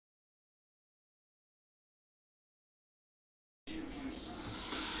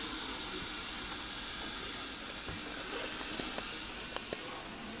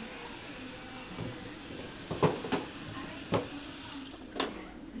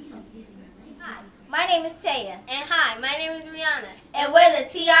name is Taya. And hi, my name is Rihanna. And we're the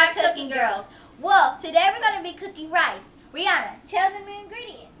TR Cooking Girls. Well, today we're going to be cooking rice. Rihanna, tell them the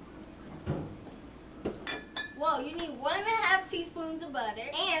ingredients. Well, you need 1.5 teaspoons of butter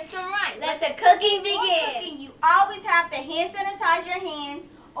and some rice. Let the cooking begin. Before cooking, you always have to hand sanitize your hands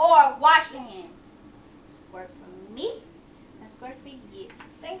or wash your hands. Squirt for me and squirt for you.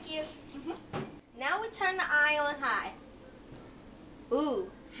 Thank you. Now we turn the eye on high.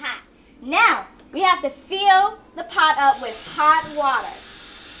 Ooh, hot. Now, we have to fill the pot up with hot water.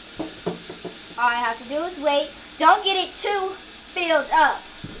 All I have to do is wait. Don't get it too filled up.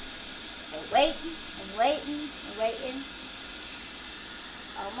 And waiting and waiting and waiting.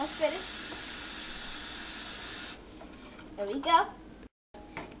 Almost finished. There we go.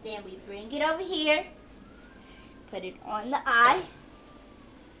 Then we bring it over here. Put it on the eye.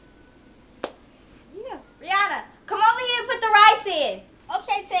 Yeah. Rihanna, come over here and put the rice in.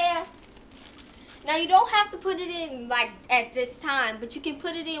 Okay, Taya. Now you don't have to put it in like at this time, but you can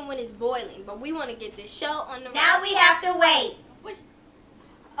put it in when it's boiling. But we want to get this show on the road. Now we have to wait.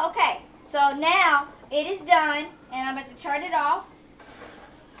 Okay, so now it is done, and I'm going to turn it off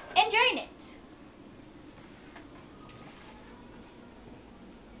and drain it.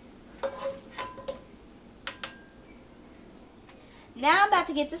 Now I'm about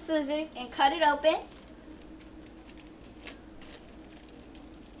to get the scissors and cut it open.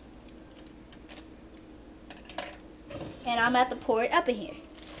 And I'm about to pour it up in here.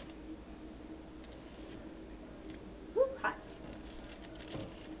 Woo, hot.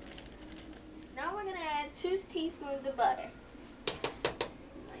 Now we're going to add 2 teaspoons of butter.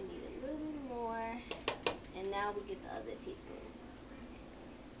 I need a little more. And now we get the other teaspoon.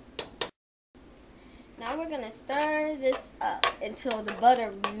 Now we're going to stir this up until the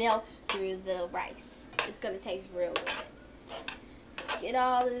butter melts through the rice. It's going to taste real good. Get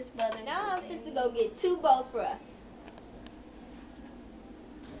all of this butter. Now I'm going to go get 2 bowls for us.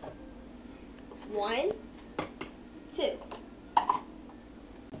 1, 2.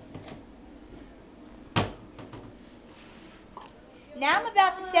 Now I'm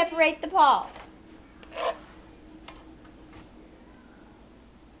about to separate the paws.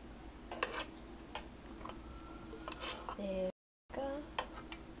 There we go.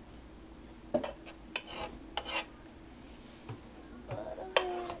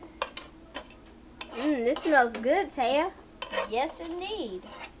 This smells good, Taya. Yes, indeed.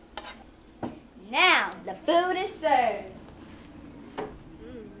 Now the food is served.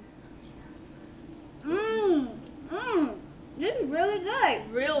 This is really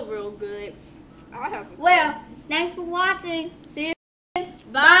good. Real good. Well, thanks for watching. See you.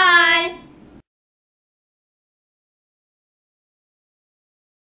 Bye.